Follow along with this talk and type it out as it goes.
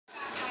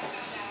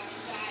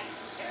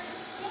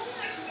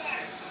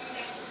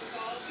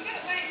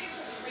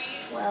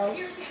Well, I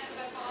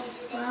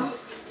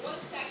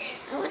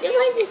wonder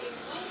why this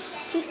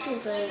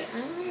teacher's late. I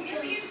want to go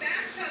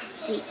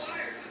see.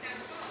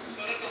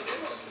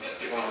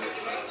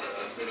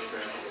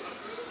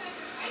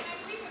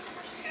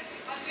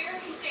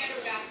 American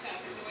standard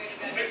bathtub is the way to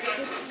bed.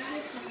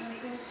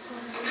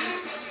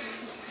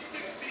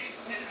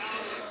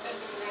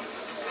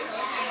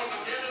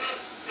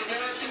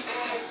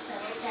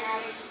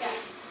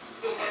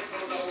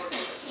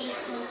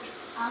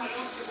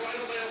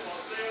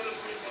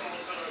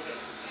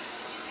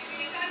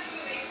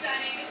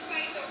 Stunning,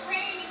 despite the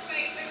rain,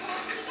 despite the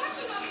cold. It's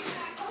actually not even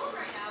that cold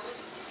right now, which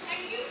is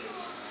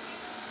unusual.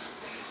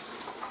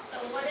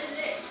 So what is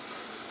it?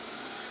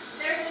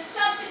 There's a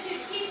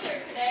substitute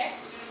teacher today.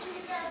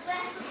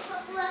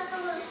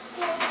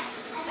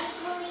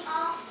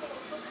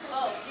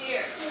 Oh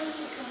dear.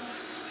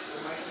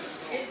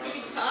 Is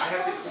he tough? I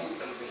have to clean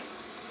something.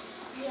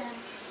 Yeah.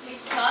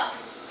 He's tough?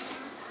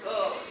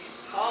 Oh,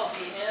 I'll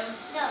be him.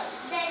 No,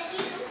 then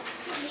you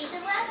can be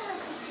the regular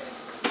teacher.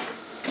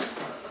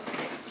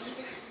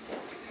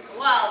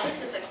 Wow,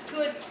 this is a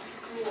good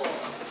school.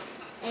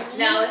 And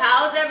Now,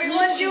 how's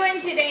everyone doing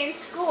today in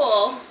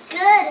school? Good.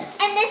 And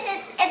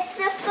it's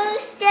the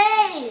first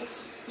day.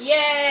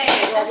 Yay!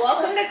 Well,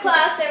 welcome to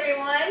class,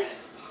 everyone.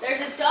 There's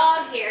a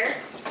dog here.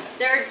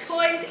 There are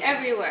toys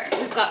everywhere.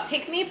 We've got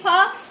Pick-Me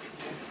Pops.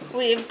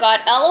 We've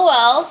got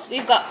LOLs.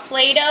 We've got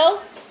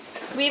Play-Doh.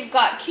 We've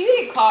got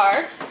cutie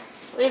cars.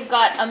 We've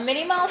got a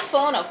Minnie Mouse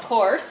phone, of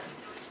course,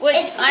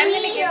 which I'm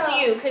going to give to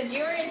you because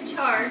you're in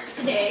charge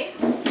today.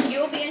 You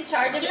will be in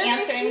charge of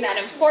answering that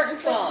important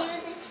phone. But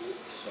you're the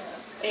teacher.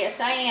 Yes,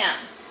 I am.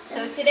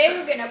 So today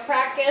we're going to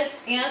practice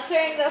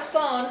answering the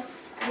phone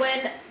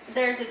when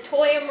there's a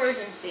toy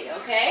emergency,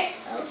 okay?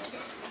 Okay.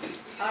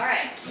 All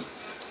right.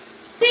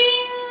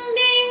 Ding,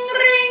 ding,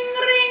 ring,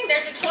 ring.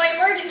 There's a toy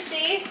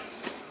emergency.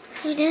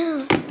 I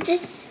know.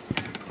 This.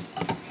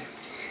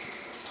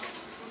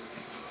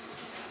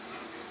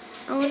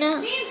 Oh no.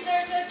 It seems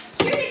there's a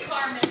cutie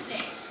car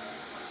missing.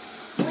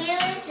 Where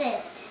is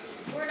it?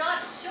 We're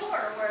not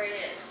sure where it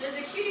is. There's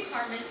a cutie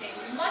car missing.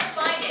 We must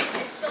find it.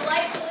 It's the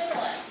light blue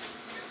one.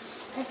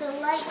 It's a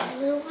light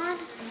blue one?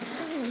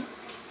 Oh.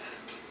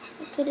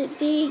 What could it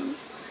be?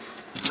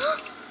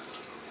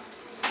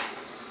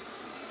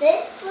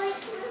 This light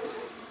blue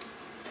one?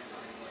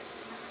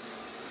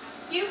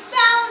 You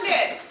found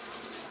it.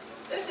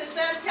 This is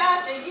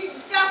fantastic. You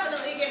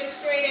definitely get a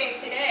straight A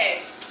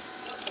today.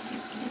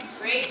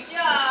 Great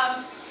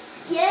job.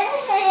 Yay! Oh.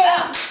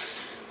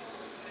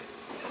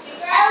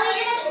 Are we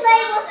going to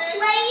play with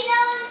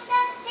Play-Doh or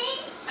something?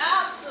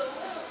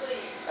 Absolutely.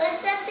 Or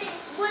something?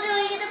 What are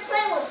we going to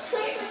play with?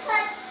 Twister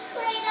Cuts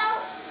Play-Doh?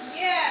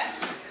 Yes.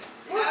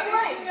 How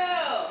did you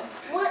know?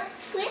 What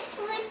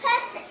Twister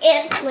Cuts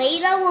and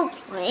Play-Doh we're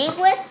playing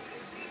with?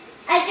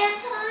 I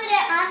just heard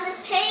it on the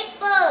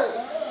paper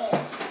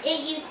that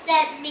you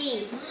sent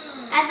me.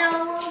 As a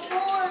little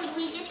boy,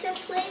 we get to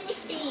play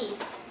with these.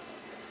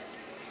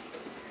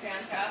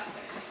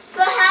 Fantastic.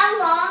 For how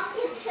long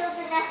until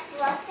the next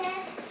lesson?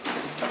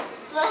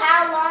 For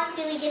how long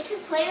do we get to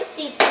play with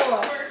these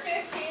for? For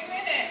 15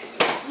 minutes.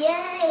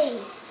 Yay!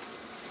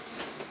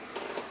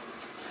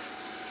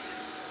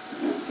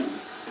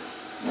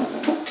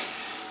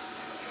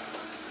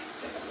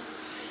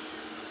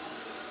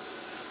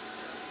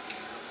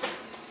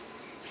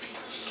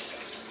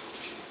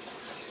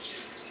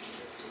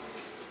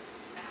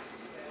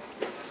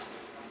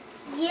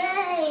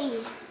 Yay!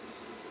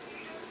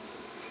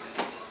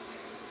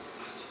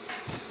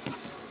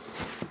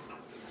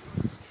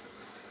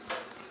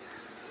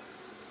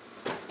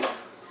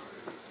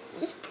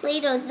 This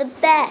Play-Doh's the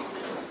best.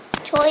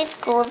 Toy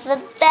School's the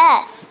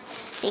best.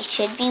 They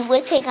should be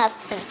whipping up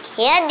some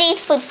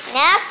candies for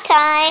snack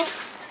time.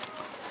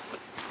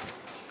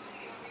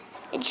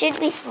 It should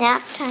be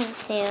snack time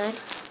soon.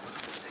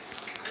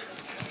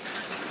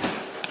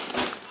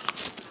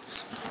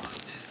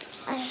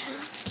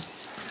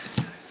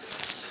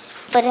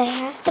 But I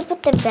have to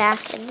put them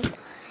back, and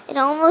it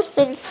almost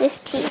been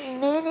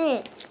 15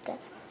 minutes. It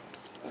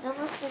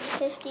almost been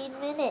 15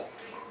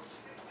 minutes.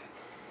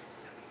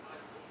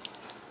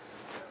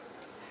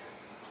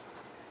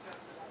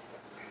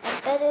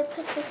 I better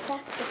put this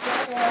back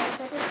together. I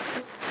better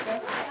fix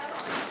this.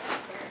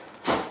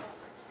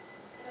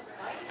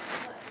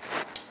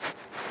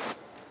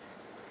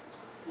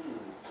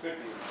 Could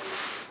be.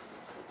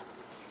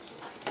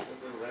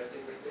 Little red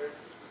thing right there.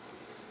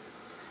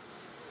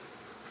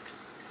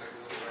 It's like a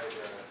little red,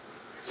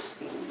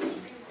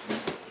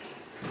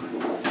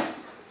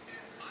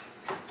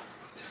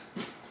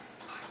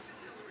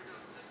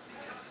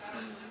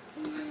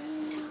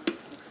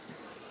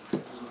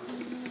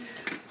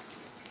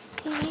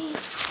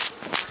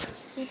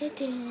 Is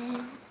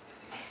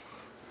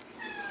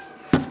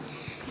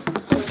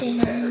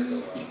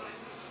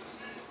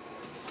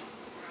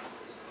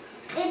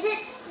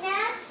it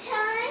snack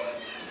time?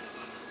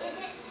 Is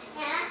it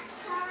snack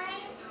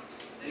time?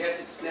 Yes,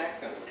 it's snack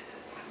time.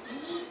 We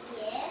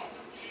get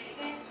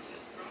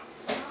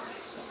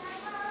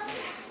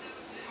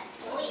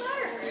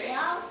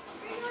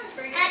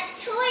at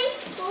Toy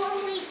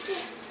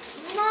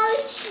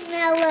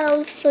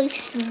for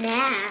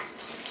snacks.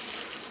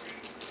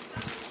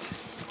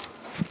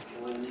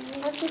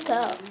 Where'd it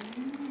go?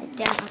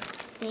 Down.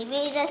 We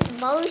made us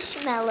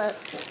marshmallows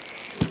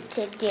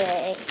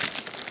today.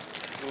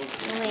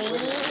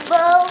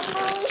 Rainbow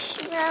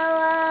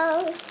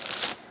marshmallows.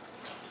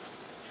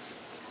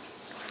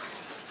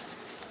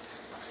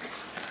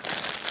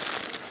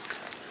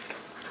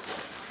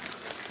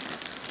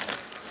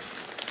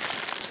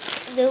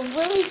 They're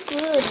really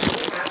good.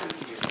 What happened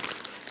to you?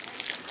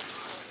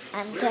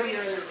 I'm Where are done.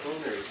 your other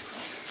owners?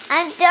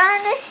 I'm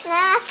done a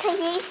snack. I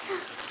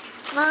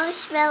ate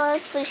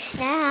marshmallows for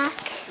snack.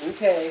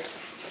 Okay.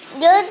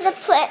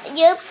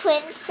 You're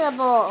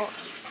principal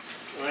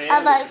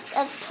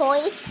of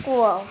toy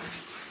school.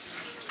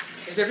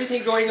 Is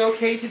everything going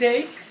okay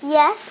today?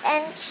 Yes,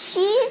 and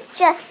she's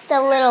just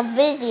a little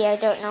busy. I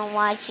don't know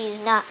why she's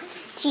not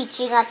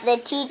teaching us. The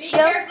Be teacher.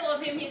 careful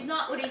of him. He's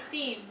not what he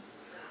seems.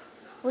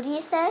 What do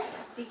you say?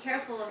 Be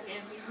careful of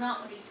him. He's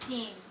not what he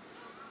seems.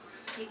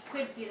 He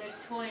could be the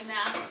toy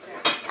master.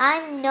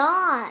 I'm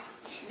not.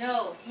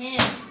 No, him.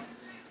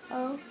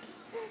 Oh,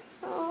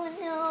 oh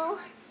no.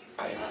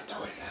 I am a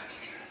toy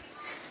master.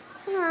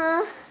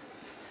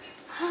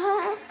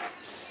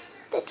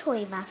 The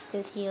toy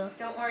master's here.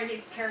 Don't worry,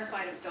 he's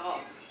terrified of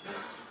dogs.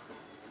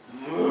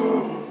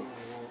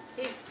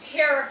 He's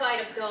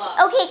terrified of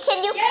dogs. Okay,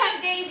 can you Get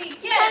him, Daisy.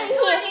 Get Come him.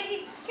 Come on, here.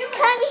 Daisy. Come on.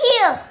 come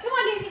here? Come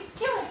on, Daisy.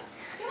 Come on.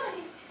 Come on,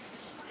 Daisy.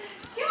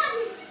 Come on,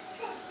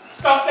 Daisy.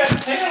 Stop that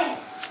tail!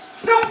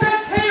 Stop that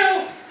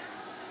tail!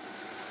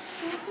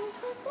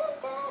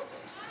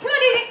 Come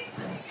on, Daisy.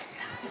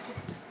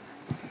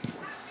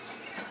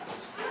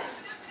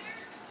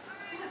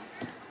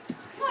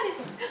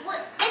 Come on,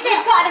 Daisy. Is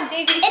You got him,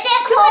 Daisy. it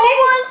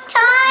homework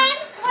time?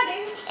 Come on,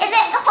 Daisy. Is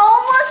it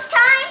homework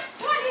time?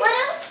 Come on,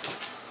 Daisy.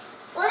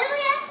 What do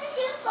we have to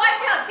do?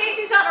 Watch out,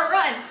 Daisy's on a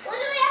run. What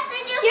do we have to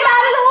do? Get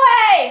out of the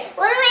way.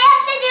 What do we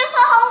have to do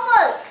for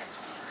homework?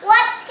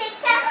 Watch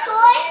Tic-Tac-Toe?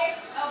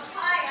 A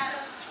pie out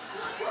of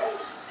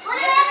What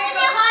do we have to Make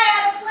do? a pie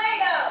out of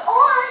Play-Doh.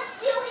 Or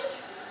do we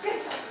Good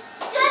job.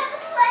 do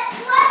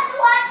we have to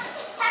watch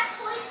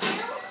Tic-Tac-Toe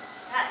too?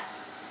 Yes.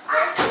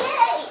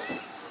 Okay.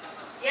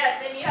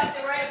 Yes, and you have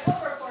to write a book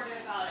report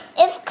about it.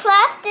 Is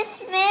class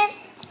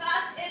dismissed?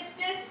 Class is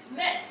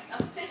dismissed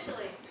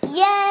officially.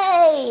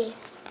 Yay!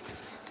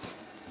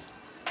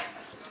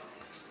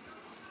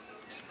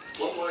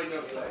 What more I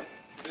know tonight?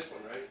 This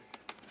one, right?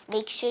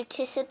 Make sure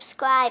to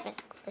subscribe and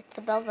click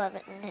the bell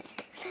button.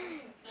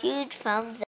 Huge thumbs up.